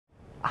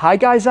Hi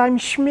guys, I'm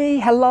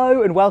Shmee,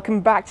 hello and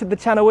welcome back to the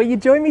channel where you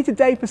join me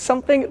today for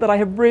something that I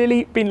have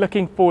really been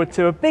looking forward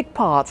to, a big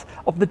part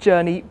of the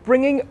journey,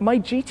 bringing my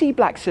GT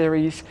Black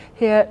Series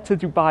here to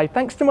Dubai,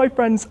 thanks to my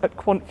friends at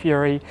Quant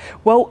Fury.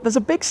 Well, there's a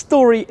big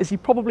story, as you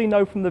probably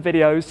know from the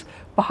videos,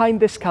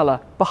 behind this colour,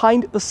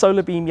 behind the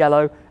Solarbeam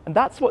yellow, and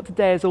that's what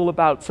today is all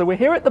about. So we're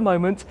here at the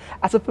moment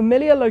at a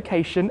familiar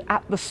location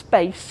at the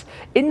Space.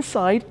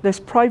 Inside this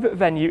private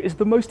venue is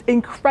the most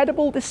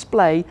incredible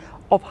display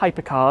of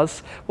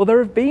hypercars. Well, there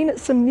have been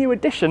some new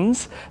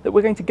additions that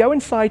we're going to go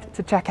inside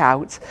to check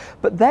out,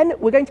 but then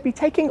we're going to be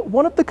taking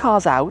one of the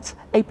cars out,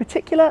 a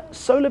particular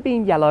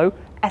Solarbeam yellow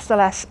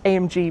SLS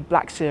AMG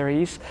Black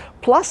Series.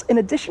 Plus, in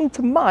addition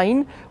to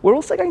mine, we're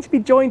also going to be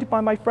joined by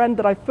my friend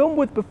that I filmed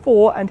with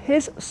before and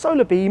his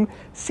Solarbeam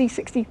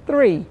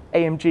C63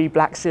 AMG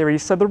Black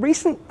Series. So the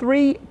recent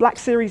 3 Black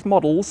Series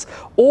models,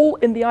 all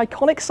in the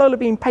iconic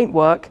Solarbeam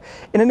paintwork,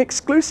 in an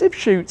exclusive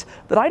shoot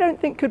that I don't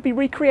think could be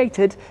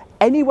recreated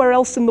anywhere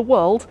else in the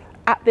world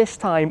at this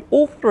time.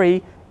 All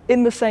 3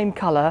 in the same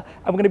colour,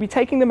 and we're going to be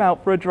taking them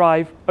out for a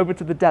drive over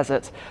to the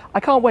desert. I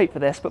can't wait for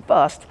this, but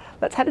first,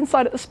 let's head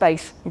inside at the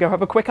Space and go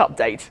have a quick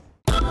update.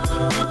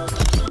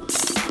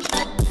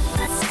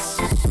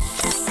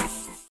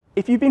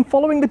 If you've been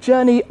following the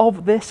journey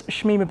of this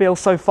Shmeemobile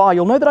so far,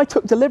 you'll know that I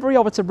took delivery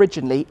of it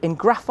originally in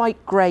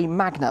graphite grey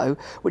Magno,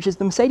 which is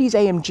the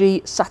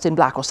Mercedes-AMG Satin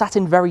Black, or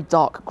Satin Very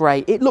Dark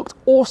Grey. It looked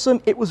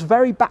awesome, it was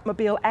very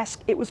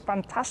Batmobile-esque, it was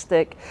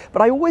fantastic,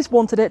 but I always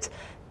wanted it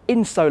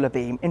in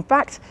Solarbeam. In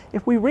fact,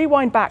 if we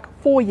rewind back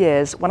 4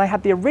 years, when I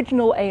had the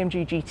original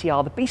AMG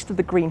GTR, the Beast of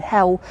the Green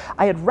Hell,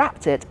 I had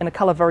wrapped it in a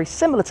colour very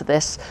similar to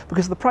this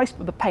because the price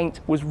for the paint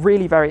was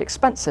really very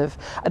expensive.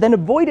 I then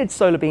avoided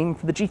Solarbeam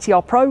for the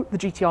GTR Pro, the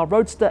GTR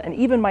Roadster, and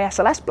even my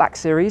SLS Black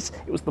Series.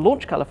 It was the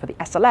launch colour for the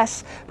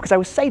SLS because I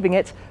was saving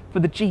it for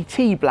the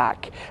GT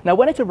Black. Now,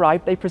 when it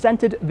arrived, they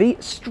presented the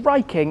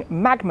striking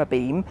Magma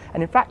Beam,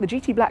 and in fact, the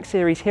GT Black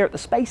Series here at the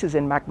Space is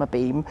in Magma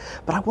Beam,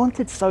 but I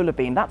wanted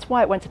Solarbeam. That's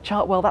why it went to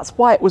Chartwell, that's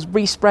why it was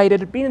resprayed. It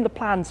had been in the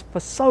plans for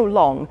so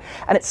long,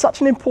 and it's such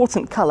an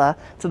important colour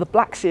to the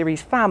Black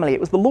Series family. It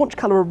was the launch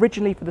colour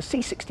originally for the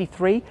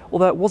C63,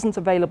 although it wasn't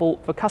available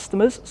for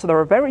customers, so there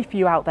are very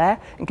few out there,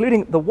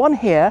 including the one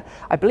here.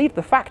 I believe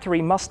the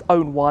factory must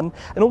own one,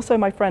 and also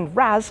my friend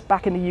Raz,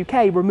 back in the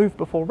UK, removed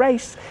before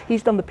race,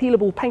 he's done the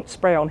peelable paint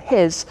spray on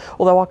his,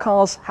 although our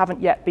cars haven't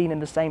yet been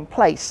in the same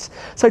place.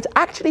 So to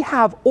actually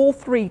have all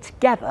 3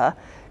 together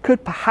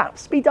could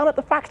perhaps be done at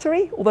the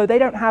factory, although they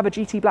don't have a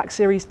GT Black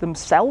Series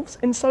themselves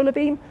in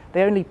Solarbeam.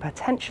 They only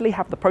potentially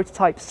have the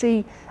Prototype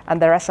C and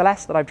their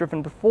SLS that I've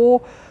driven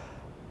before.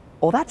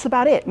 Or that's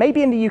about it.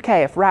 Maybe in the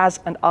UK, if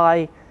Raz and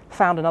I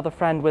found another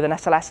friend with an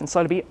SLS and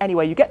Solarbeam.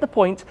 Anyway, you get the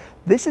point.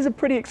 This is a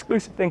pretty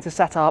exclusive thing to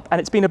set up,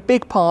 and it's been a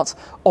big part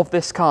of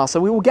this car.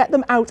 So we will get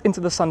them out into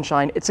the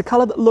sunshine. It's a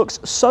colour that looks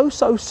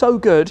so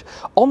good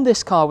on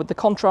this car with the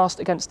contrast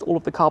against all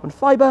of the carbon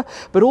fibre,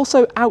 but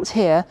also out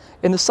here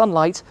in the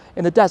sunlight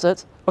in the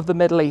desert of the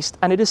Middle East.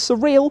 And it is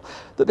surreal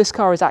that this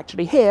car is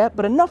actually here,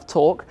 but enough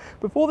talk.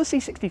 Before the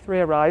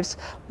C63 arrives,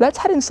 let's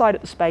head inside at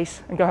the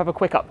Space and go have a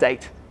quick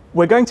update.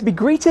 We're going to be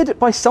greeted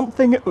by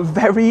something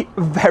very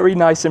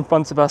nice in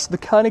front of us, the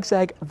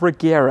Koenigsegg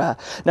Regera.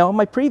 Now, on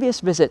my previous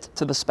visit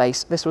to the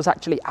Space, this was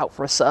actually out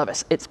for a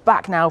service. It's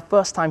back now,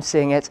 first time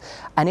seeing it,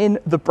 and in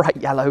the bright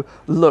yellow,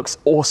 looks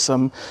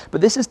awesome. But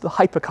this is the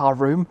hypercar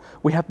room.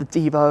 We have the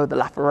Devo, the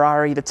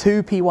LaFerrari, the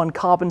 2 P1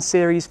 Carbon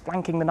Series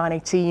flanking the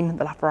 918,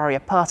 the LaFerrari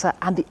Aperta,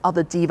 and the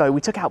other Devo. We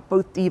took out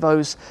both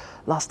Devos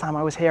last time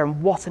I was here,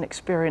 and what an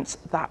experience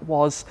that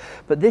was.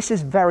 But this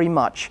is very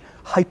much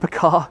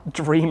hypercar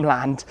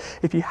dreamland.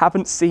 If you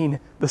haven't seen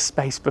the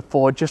Space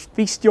before, just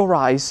feast your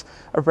eyes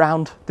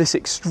around this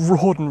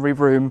extraordinary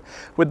room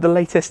with the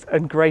latest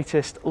and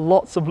greatest,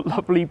 lots of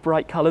lovely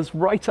bright colours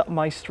right up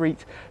my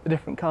street, the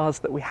different cars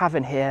that we have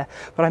in here.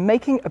 But I'm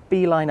making a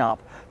beeline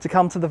up to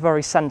come to the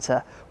very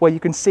centre where you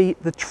can see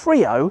the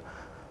trio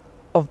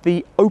of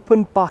the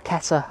open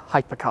Barchetta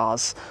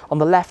hypercars. On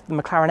the left, the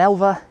McLaren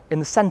Elva, in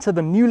the centre,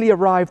 the newly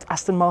arrived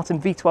Aston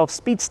Martin V12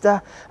 Speedster,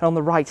 and on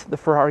the right, the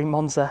Ferrari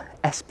Monza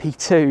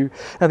SP2.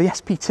 Now, the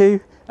SP2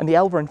 and the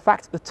Elva, in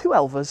fact, the 2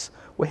 Elvas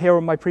were here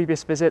on my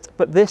previous visit,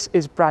 but this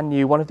is brand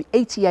new, one of the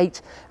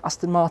 88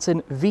 Aston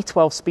Martin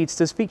V12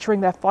 Speedsters, featuring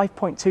their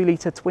 5.2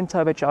 litre twin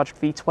turbocharged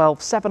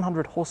V12,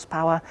 700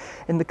 horsepower,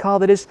 in the car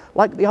that is,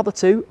 like the other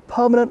 2,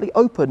 permanently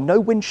open. No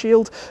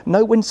windshield,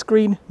 no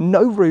windscreen,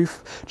 no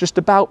roof, just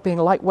about being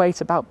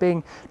lightweight, about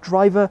being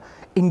driver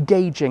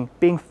engaging,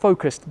 being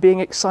focused,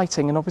 being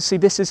exciting. And obviously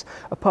this is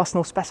a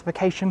personal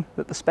specification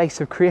that the Space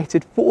have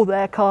created for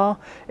their car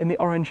in the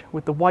orange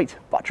with the white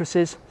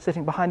buttresses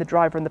sitting behind the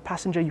driver and the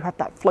passenger. You have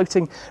that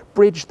floating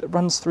bridge that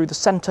runs through the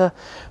centre,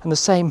 and the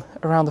same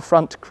around the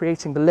front,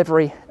 creating the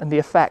livery and the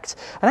effect.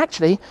 And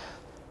actually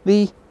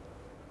the,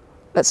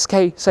 let's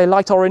say,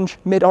 light orange,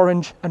 mid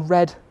orange and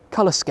red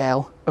colour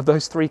scale of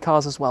those 3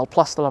 cars as well,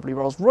 plus the lovely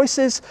Rolls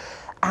Royces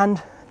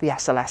and the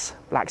SLS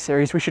Black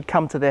Series, we should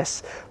come to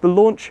this. The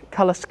launch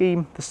colour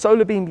scheme, the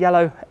Solarbeam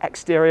yellow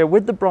exterior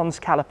with the bronze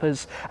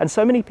calipers, and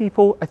so many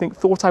people I think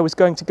thought I was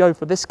going to go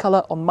for this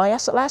colour on my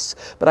SLS,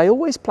 but I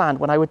always planned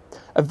when I would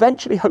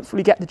eventually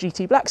hopefully get the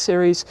GT Black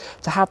Series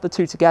to have the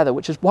two together,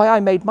 which is why I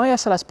made my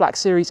SLS Black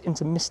Series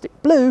into Mystic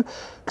Blue,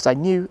 because I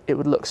knew it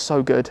would look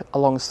so good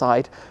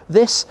alongside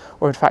this,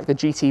 or in fact the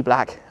GT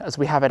Black as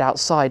we have it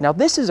outside. Now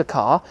this is a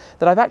car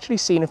that I've actually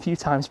seen a few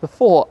times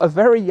before, a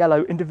very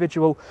yellow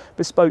individual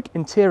bespoke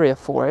interior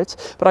for it,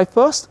 but I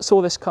first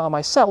saw this car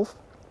myself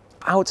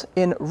out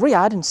in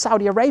Riyadh in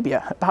Saudi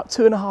Arabia about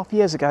 2.5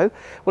 years ago.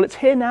 Well, it's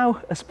here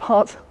now as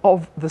part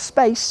of the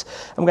Space.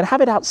 I'm going to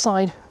have it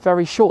outside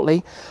very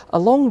shortly,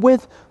 along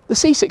with the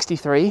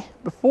C63.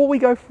 Before we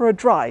go for a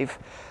drive,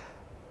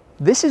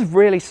 this is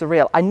really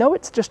surreal. I know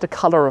it's just a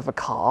colour of a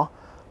car,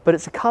 but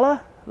it's a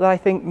colour that I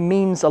think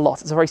means a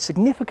lot. It's a very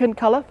significant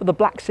colour for the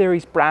Black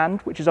Series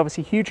brand, which is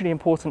obviously hugely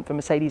important for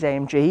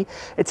Mercedes-AMG.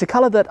 It's a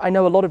colour that I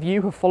know a lot of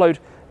you have followed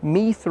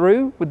me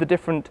through with the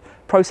different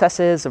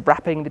processes of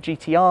wrapping the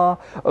GTR,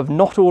 of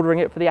not ordering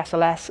it for the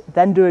SLS,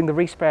 then doing the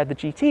respray of the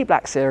GT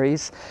Black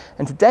Series.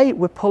 And today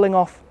we're pulling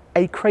off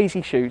a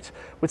crazy shoot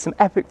with some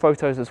epic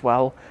photos as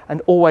well,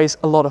 and always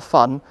a lot of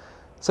fun.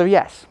 So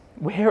yes,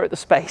 we're here at the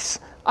Space.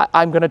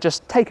 I'm going to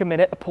just take a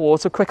minute, a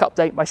pause, a quick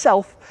update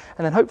myself,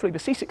 and then hopefully the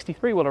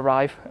C63 will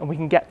arrive and we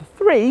can get the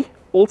three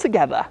all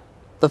together.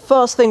 The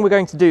first thing we're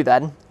going to do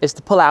then is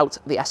to pull out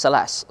the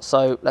SLS.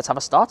 So let's have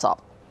a start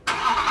up.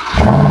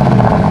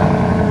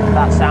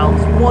 That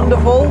sounds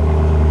wonderful.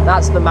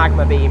 That's the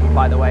Magma Beam,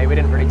 by the way. We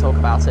didn't really talk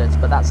about it,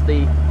 but that's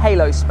the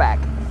halo spec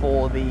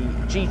for the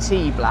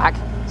GT Black.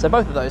 So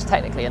both of those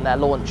technically in their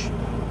launch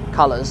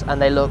colours, and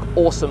they look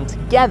awesome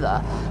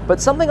together. But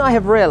something I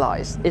have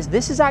realised is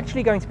this is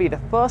actually going to be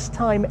the first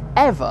time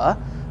ever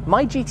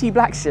my GT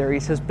Black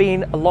Series has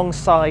been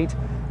alongside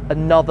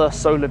another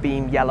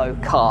Solarbeam yellow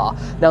car.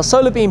 Now,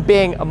 Solarbeam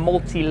being a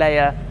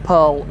multi-layer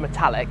pearl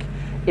metallic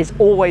is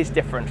always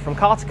different. From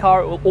car to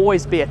car, it will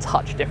always be a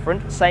touch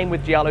different. Same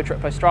with Giallo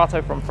Trippo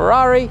Strato from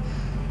Ferrari.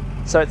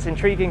 So it's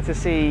intriguing to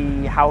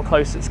see how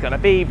close it's going to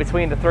be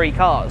between the three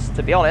cars,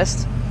 to be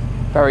honest,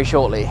 very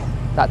shortly.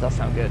 That does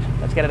sound good.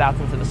 Let's get it out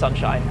into the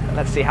sunshine and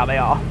let's see how they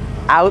are.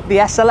 Out the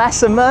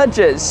SLS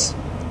emerges.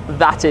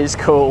 That is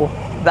cool.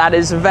 That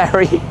is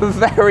very,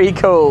 very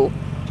cool.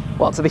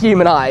 Well, to the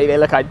human eye, they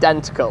look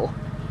identical,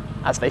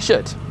 as they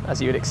should, as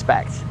you would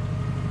expect.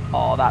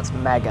 Oh, that's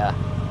mega.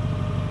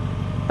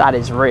 That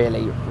is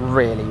really,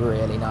 really,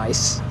 really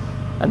nice.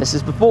 And this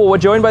is before we're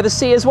joined by the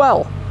sea as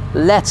well.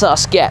 Let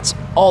us get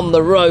on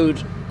the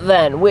road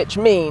then, which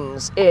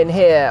means in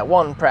here,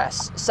 one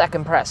press,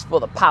 second press for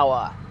the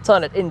power.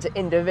 Turn it into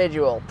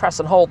individual, press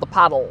and hold the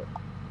paddle.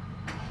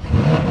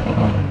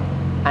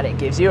 And it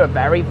gives you a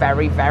very,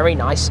 very, very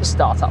nice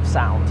startup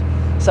sound.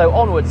 So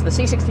onwards, the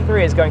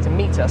C63 is going to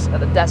meet us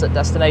at the desert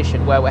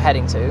destination where we're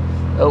heading to.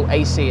 Oh,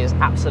 AC is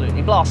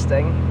absolutely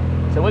blasting.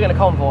 So we're going to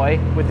convoy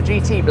with the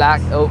GT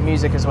Black, oh,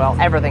 music as well,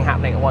 everything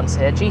happening at once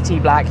here.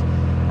 GT Black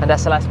and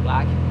SLS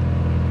Black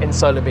in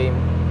Solarbeam.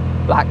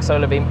 Black,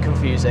 Solarbeam,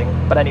 confusing.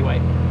 But anyway,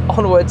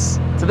 onwards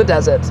to the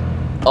desert.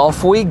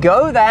 Off we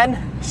go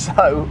then.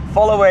 So,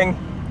 following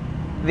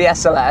the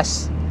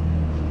SLS,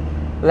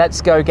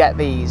 let's go get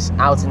these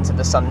out into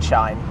the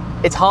sunshine.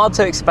 It's hard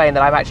to explain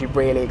that I'm actually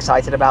really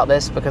excited about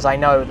this, because I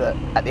know that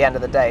at the end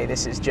of the day,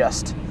 this is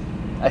just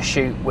a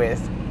shoot with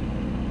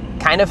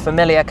kind of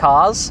familiar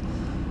cars,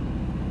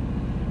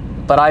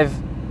 but I've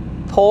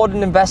poured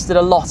and invested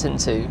a lot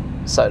into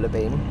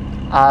Solarbeam.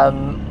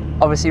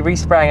 Obviously,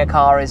 respraying a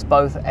car is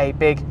both a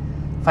big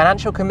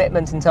financial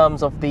commitment in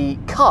terms of the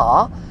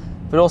car,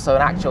 but also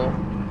an actual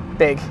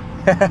big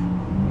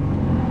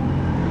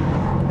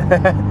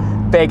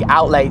big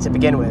outlay to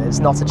begin with. It's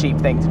not a cheap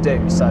thing to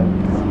do. So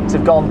to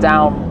have gone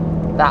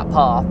down that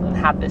path and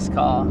had this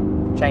car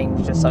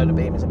change to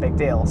Solarbeam is a big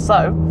deal.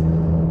 So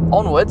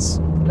onwards,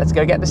 let's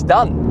go get this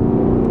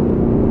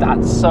done.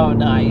 That's so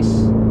nice.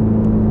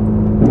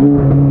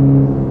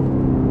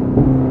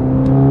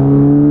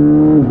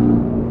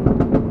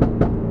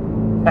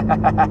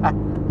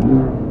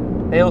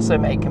 They also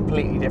make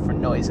completely different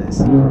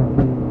noises.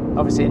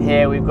 Obviously in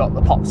here we've got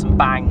the pops and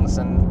bangs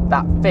and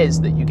that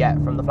fizz that you get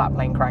from the flat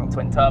plane crank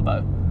twin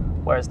turbo,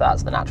 whereas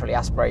that's the naturally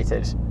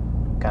aspirated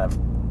kind of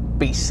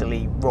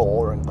beastly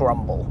roar and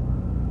grumble,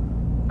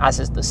 as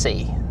is the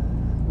C.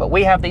 But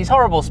we have these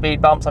horrible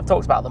speed bumps. I've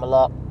talked about them a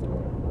lot.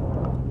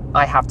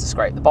 I have to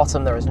scrape the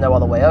bottom. There is no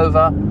other way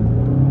over.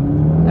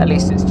 At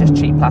least it's just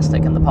cheap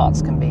plastic and the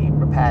parts can be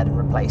repaired and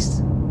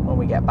replaced when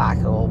we get back,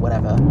 or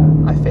whenever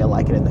I feel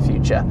like it in the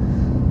future.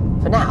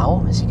 For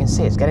now, as you can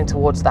see, it's getting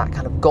towards that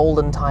kind of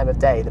golden time of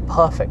day, the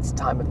perfect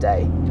time of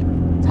day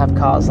to have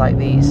cars like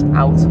these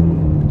out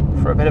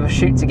for a bit of a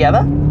shoot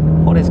together.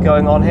 What is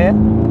going on here?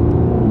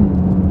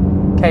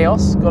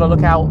 Chaos, gotta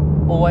look out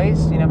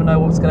always, you never know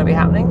what's gonna be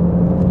happening.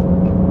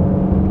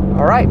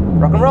 All right,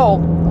 rock and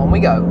roll, on we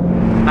go.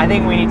 I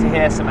think we need to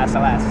hear some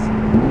SLS.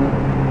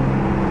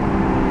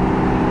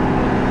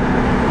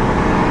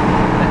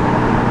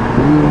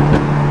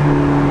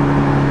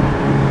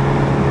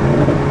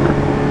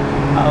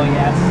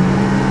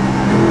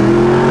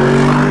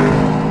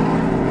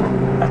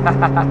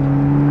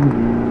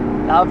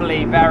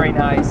 Lovely, very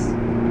nice.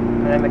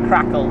 And then the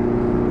crackle,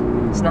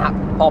 snap,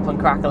 pop and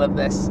crackle of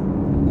this.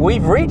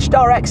 We've reached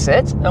our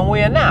exit and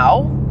we are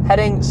now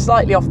heading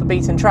slightly off the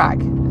beaten track.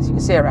 As you can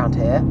see around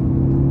here,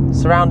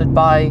 surrounded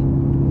by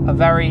a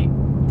very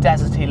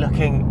deserty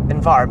looking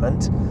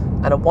environment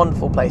and a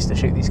wonderful place to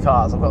shoot these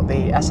cars. I've got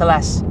the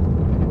SLS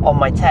on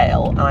my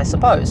tail, and I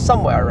suppose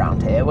somewhere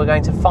around here we're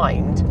going to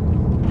find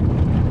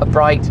a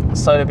bright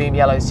Solarbeam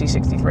yellow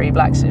C63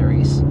 Black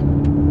Series.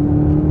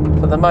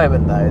 For the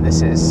moment though,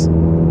 this is... Oh,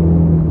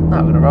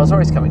 we've got a Rolls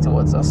Royce coming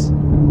towards us. A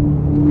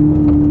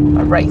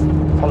Wraith,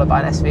 followed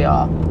by an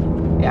SVR.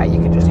 Yeah,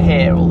 you can just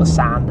hear all the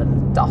sand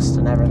and dust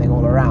and everything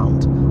all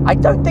around. I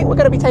don't think we're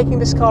going to be taking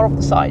this car off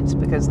the sides,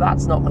 because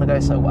that's not going to go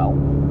so well.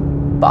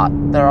 But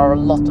there are a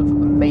lot of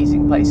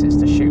amazing places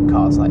to shoot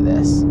cars like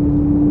this.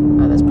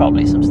 And there's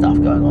probably some stuff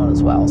going on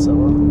as well, so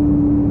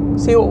we'll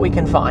see what we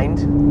can find.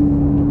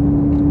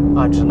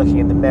 I'm just looking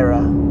in the mirror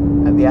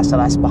at the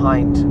SLS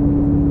behind.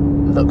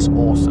 It looks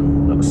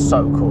awesome, it looks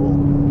so cool.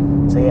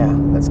 So yeah,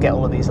 let's get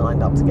all of these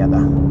lined up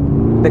together.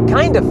 The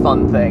kind of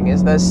fun thing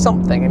is there's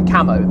something in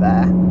camo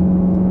there.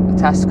 A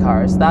test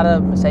car, is that a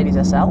Mercedes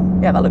SL?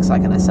 Yeah, that looks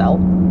like an SL.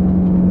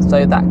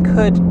 So that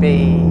could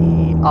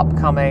be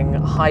upcoming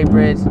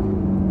hybrid,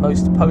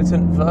 most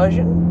potent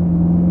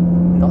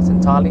version? Not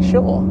entirely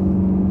sure.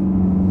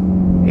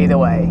 Either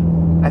way,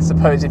 I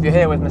suppose if you're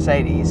here with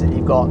Mercedes and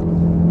you've got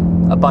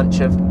a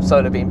bunch of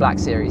Solarbeam Black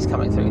Series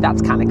coming through,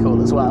 that's kind of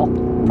cool as well,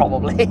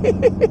 probably.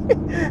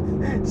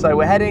 So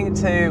we're heading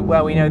to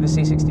where we know the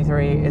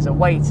C63 is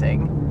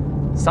awaiting,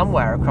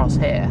 somewhere across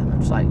here. I'm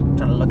just like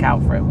trying to look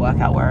out for it, work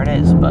out where it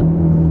is, but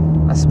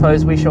I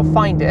suppose we shall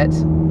find it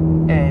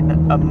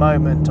in a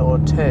moment or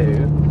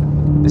two.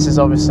 This is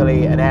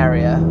obviously an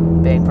area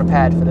being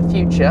prepared for the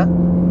future,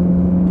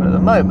 but at the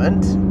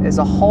moment is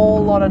a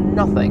whole lot of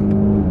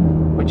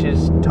nothing, which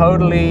is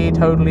totally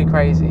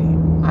crazy.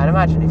 I'd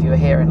imagine if you were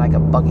here in like a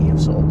buggy of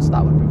sorts,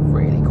 that would be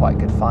really quite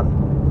good fun.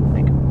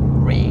 Like,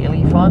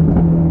 really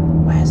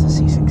fun? Where's the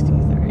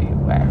C63?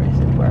 Where is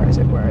it? Where is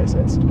it? Where is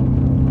it? It's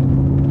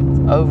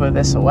over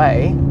this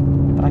away,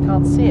 but I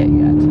can't see it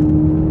yet.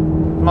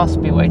 It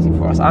must be waiting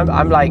for us.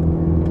 I'm like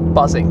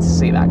buzzing to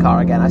see that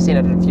car again. I've seen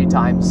it a few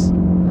times.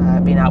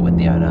 I've been out with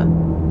the owner,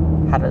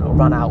 had a little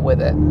run out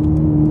with it.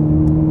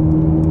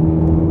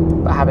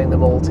 But having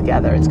them all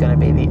together, it's going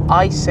to be the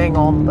icing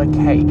on the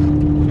cake.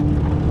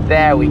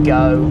 There we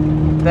go.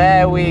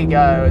 There we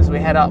go, as we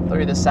head up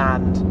through the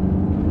sand.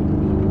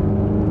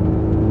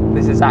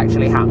 This is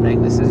actually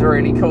happening. This is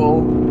really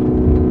cool.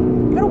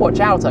 You've got to watch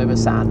out over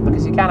sand,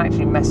 because you can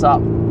actually mess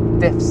up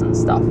diffs and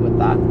stuff with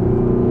that.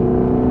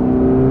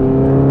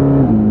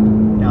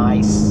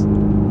 Nice.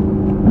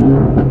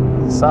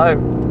 So,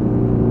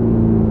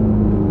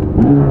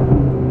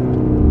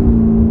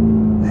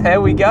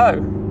 there we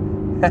go.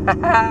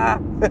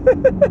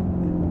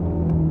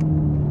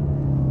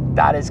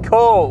 That is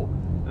cool.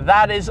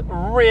 That is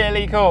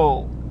really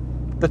cool.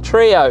 The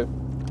trio,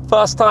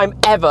 first time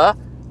ever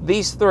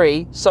these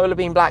three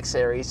Solarbeam Black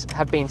Series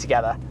have been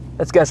together.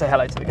 Let's go say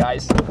hello to the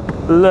guys.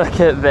 Look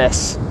at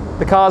this.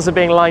 The cars are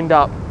being lined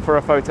up for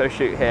a photo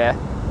shoot here,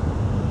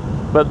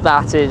 but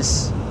that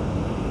is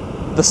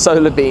the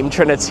Solarbeam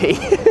Trinity.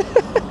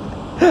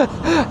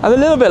 I'm a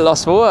little bit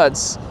lost for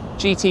words.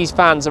 GT's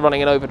fans are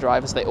running in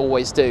overdrive, as they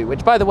always do,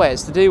 which, by the way,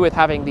 is to do with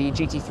having the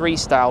GT3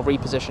 style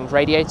repositioned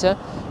radiator.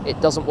 It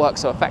doesn't work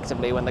so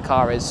effectively when the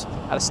car is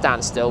at a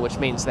standstill, which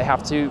means they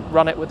have to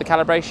run it with the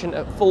calibration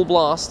at full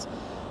blast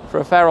for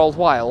a fair old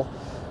while.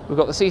 We've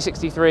got the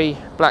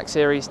C63 Black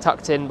Series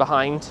tucked in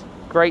behind.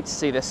 Great to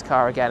see this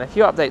car again. A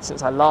few updates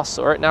since I last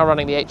saw it, now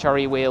running the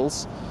HRE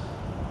wheels,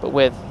 but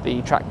with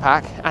the track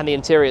pack, and the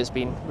interior's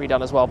been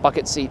redone as well.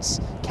 Bucket seats,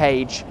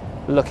 cage,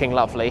 looking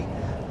lovely.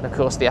 And of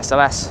course the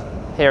SLS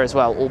here as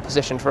well, all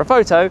positioned for a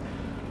photo,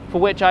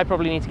 for which I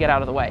probably need to get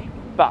out of the way.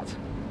 But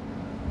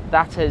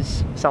that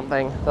is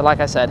something that, like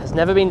I said, has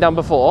never been done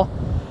before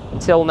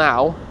until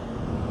now,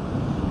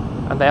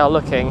 and they are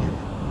looking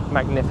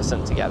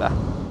magnificent together.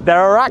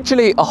 There are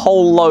actually a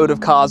whole load of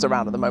cars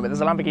around at the moment.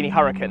 There's a Lamborghini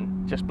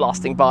Huracan just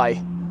blasting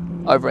by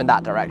over in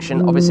that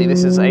direction. Obviously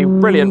this is a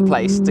brilliant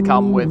place to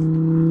come with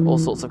all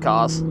sorts of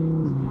cars.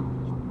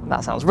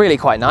 That sounds really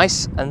quite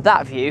nice, and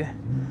that view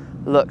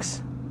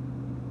looks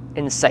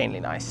insanely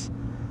nice.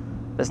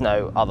 There's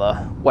no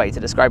other way to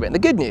describe it. And the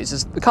good news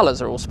is the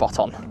colours are all spot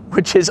on,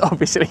 which is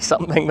obviously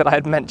something that I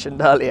had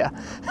mentioned earlier.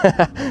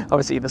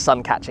 Obviously the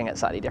sun catching at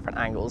slightly different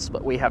angles,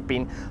 but we have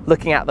been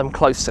looking at them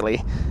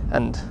closely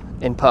and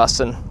in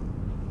person,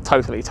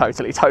 totally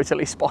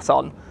spot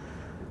on.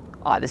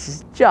 This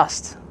is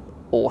just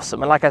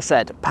awesome. And like I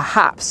said,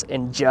 perhaps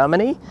in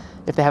Germany,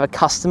 if they have a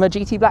customer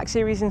GT Black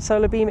Series in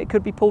Solarbeam, it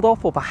could be pulled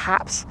off, or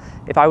perhaps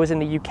if I was in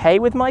the UK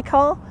with my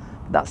car.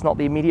 That's not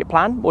the immediate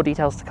plan. More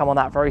details to come on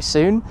that very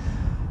soon.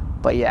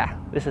 But yeah,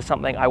 this is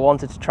something I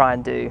wanted to try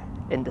and do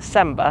in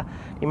December.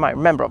 You might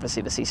remember,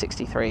 obviously, the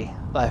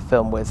C63 that I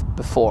filmed with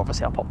before.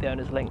 Obviously, I'll pop the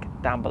owner's link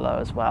down below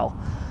as well.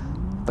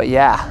 But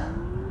yeah,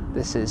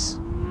 this is...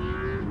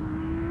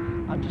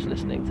 I'm just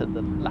listening to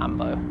the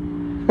Lambo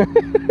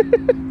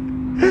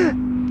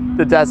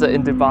The desert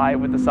in Dubai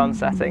with the sun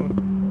setting.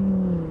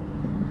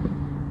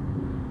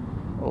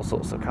 All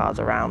sorts of cars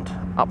around,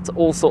 up to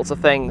all sorts of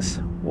things.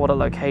 What a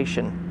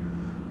location,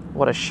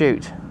 what a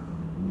shoot.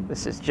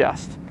 This is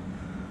just,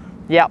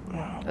 yep,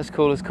 as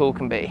cool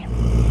can be.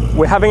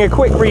 We're having a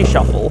quick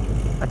reshuffle.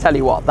 I tell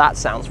you what, that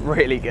sounds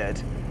really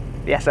good.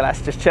 The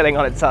SLS just chilling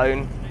on its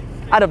own.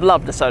 I'd have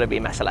loved the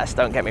Solarbeam SLS,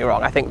 don't get me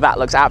wrong. I think that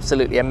looks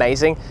absolutely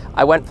amazing.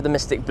 I went for the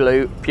Mystic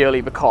Blue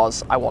purely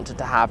because I wanted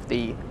to have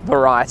the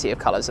variety of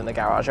colors in the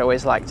garage. I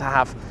always like to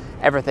have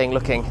everything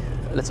looking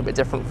a little bit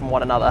different from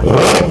one another.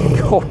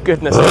 Oh,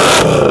 goodness.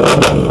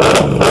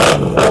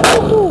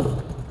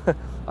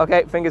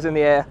 Okay, fingers in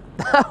the air.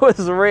 That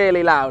was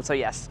really loud. So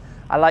yes,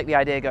 I like the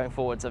idea going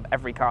forwards of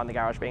every car in the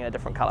garage being a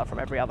different color from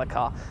every other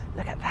car.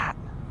 Look at that,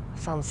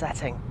 sun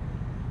setting.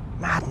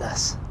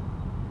 Madness.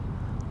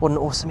 What an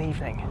awesome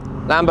evening.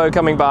 Lambo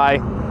coming by.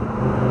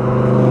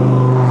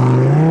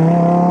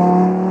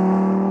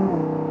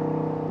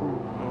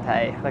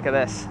 Hey, look at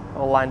this,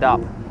 all lined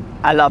up.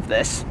 I love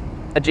this.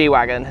 A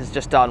G-Wagon has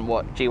just done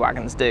what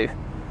G-Wagons do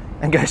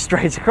and go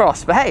straight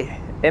across, but hey,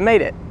 it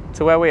made it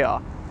to where we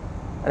are.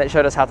 And it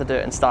showed us how to do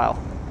it in style.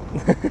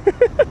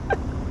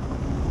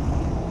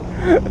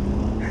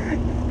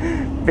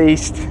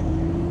 Beast.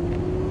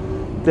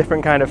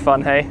 Different kind of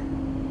fun, hey?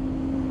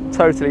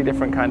 Totally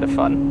different kind of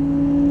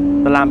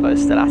fun. The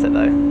Lambo's still at it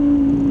though.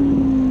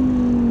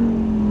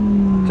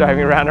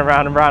 Driving around and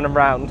round and round and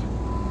round.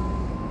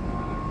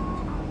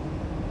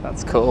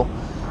 That's cool.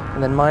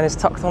 And then mine is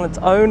tucked on its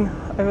own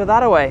over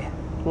that away.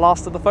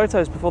 Last of the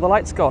photos before the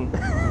light's gone.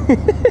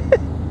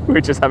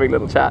 We're just having a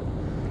little chat.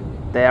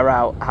 They're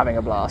out having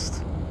a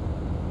blast.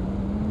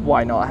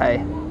 Why not, hey?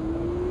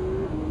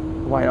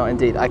 Why not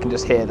indeed? I can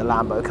just hear the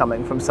Lambo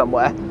coming from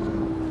somewhere.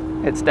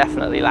 It's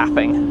definitely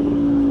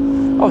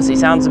lapping. Obviously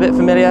sounds a bit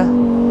familiar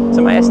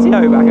to my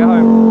STO back at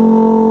home.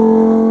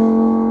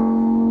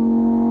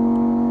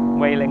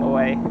 Wailing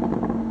away.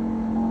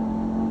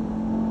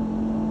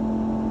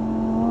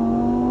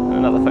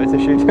 Another photo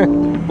shoot.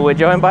 We're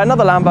joined by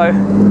another Lambo.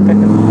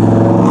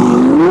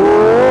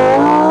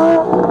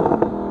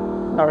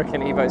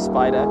 Hurricane Evo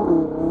Spider.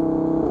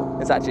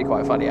 It's actually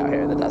quite funny out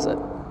here in the desert.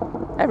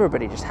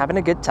 Everybody just having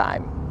a good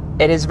time.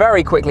 It is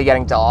very quickly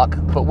getting dark,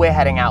 but we're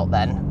heading out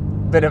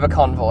then. Bit of a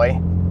convoy.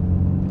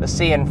 The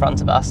C in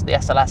front of us, the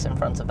SLS in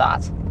front of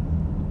that.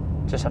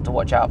 Just have to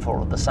watch out for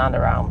all of the sand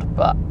around,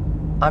 but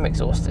I'm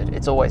exhausted.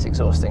 It's always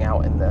exhausting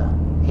out in the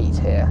heat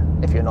here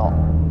if you're not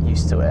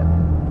used to it.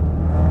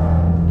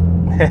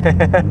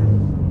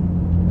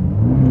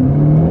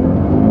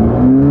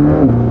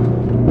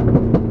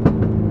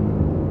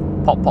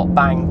 Pop, pop,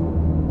 bang.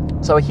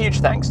 So a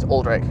huge thanks to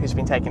Aldrich, who's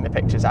been taking the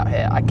pictures out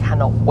here. I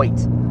cannot wait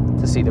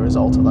to see the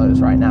result of those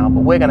right now,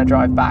 but we're going to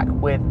drive back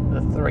with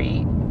the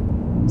 3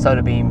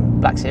 Solarbeam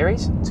Black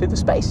Series to the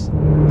space.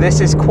 This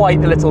is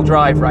quite the little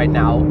drive right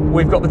now.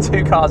 We've got the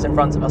 2 cars in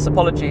front of us.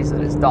 Apologies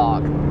that it's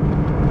dark,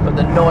 but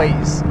the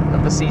noise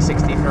of the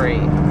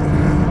C63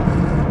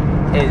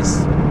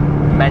 is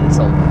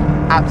mental.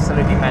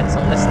 Absolutely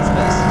mental. Listen to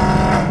this.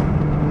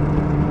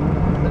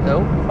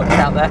 Oh, watch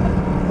out there.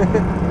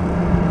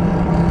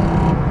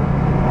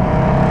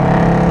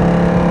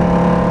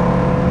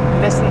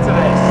 Listen to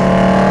this.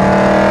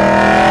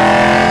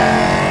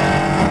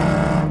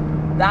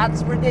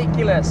 That's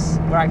ridiculous.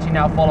 We're actually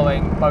now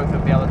following both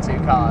of the other 2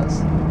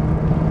 cars.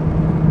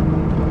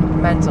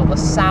 Mental. The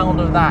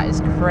sound of that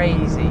is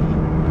crazy.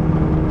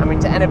 I mean,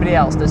 to anybody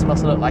else, this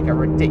must look like a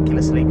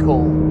ridiculously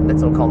cool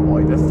little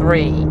convoy. The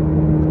 3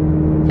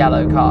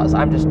 yellow cars.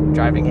 I'm just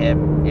driving here,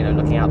 you know,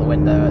 looking out the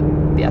window at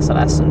the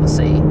SLS and the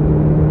C.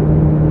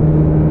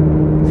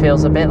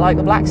 Feels a bit like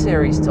the Black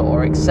Series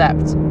tour,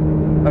 except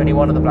only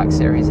one of the Black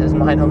Series is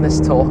mine on this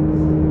tour.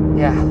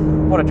 Yeah,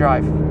 what a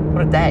drive.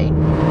 What a day.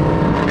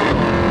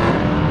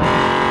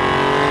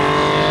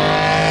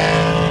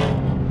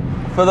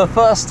 For the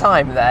first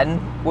time then,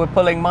 we're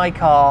pulling my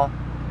car,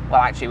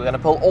 well actually we're going to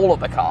pull all of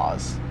the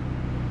cars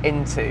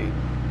into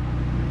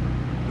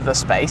the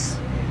space,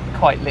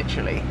 quite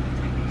literally,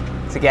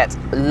 to get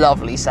a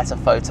lovely set of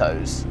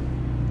photos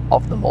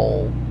of them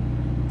all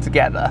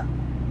together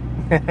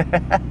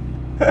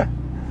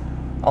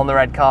on the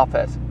red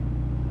carpet.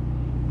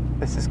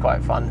 This is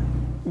quite fun.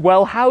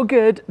 Well, how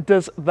good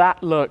does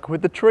that look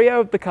with the trio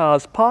of the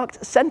cars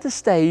parked centre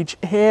stage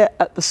here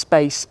at the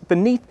space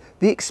beneath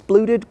the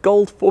exploded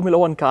gold Formula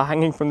 1 car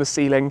hanging from the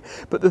ceiling,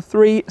 but the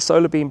 3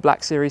 Solarbeam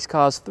Black Series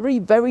cars, 3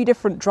 very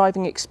different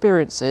driving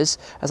experiences,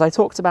 as I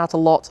talked about a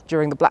lot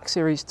during the Black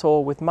Series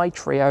tour with my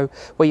trio,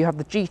 where you have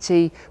the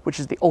GT, which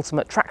is the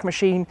ultimate track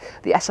machine,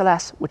 the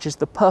SLS, which is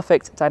the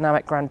perfect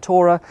dynamic Grand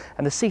Tourer,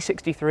 and the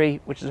C63,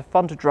 which is a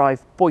fun to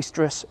drive,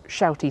 boisterous,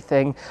 shouty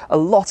thing, a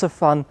lot of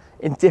fun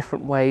in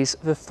different ways.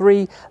 The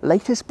 3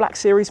 latest Black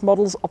Series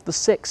models of the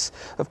 6,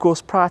 of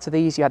course prior to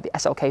these you had the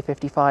SLK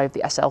 55, the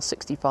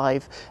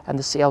SL65 and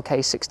the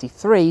CLK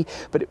 63,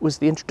 but it was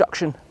the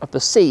introduction of the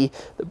C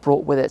that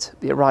brought with it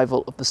the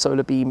arrival of the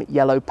Solarbeam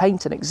yellow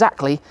paint, and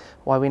exactly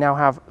why we now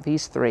have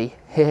these 3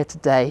 here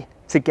today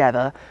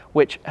together,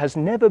 which has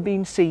never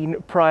been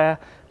seen prior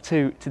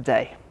to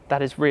today.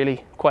 That is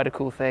really quite a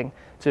cool thing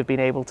to have been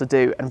able to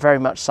do, and very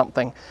much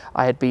something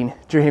I had been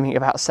dreaming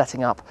about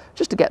setting up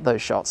just to get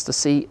those shots, to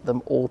see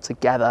them all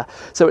together.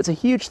 So it's a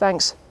huge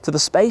thanks to the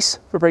Space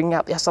for bringing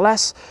out the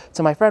SLS,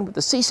 to my friend with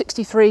the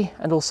C63,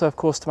 and also of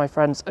course to my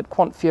friends at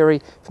Quant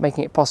Fury for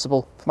making it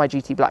possible for my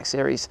GT Black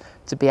Series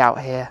to be out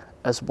here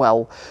as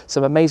well.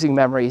 Some amazing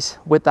memories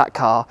with that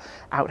car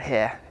out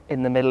here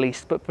in the Middle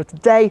East. But for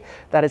today,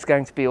 that is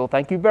going to be all.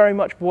 Thank you very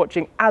much for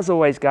watching. As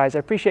always, guys, I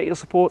appreciate your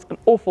support an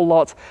awful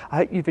lot. I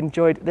hope you've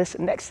enjoyed this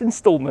next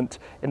installment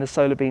in the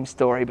Solarbeam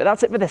story. But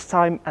that's it for this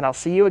time, and I'll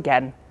see you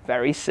again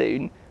very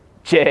soon.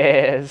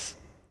 Cheers.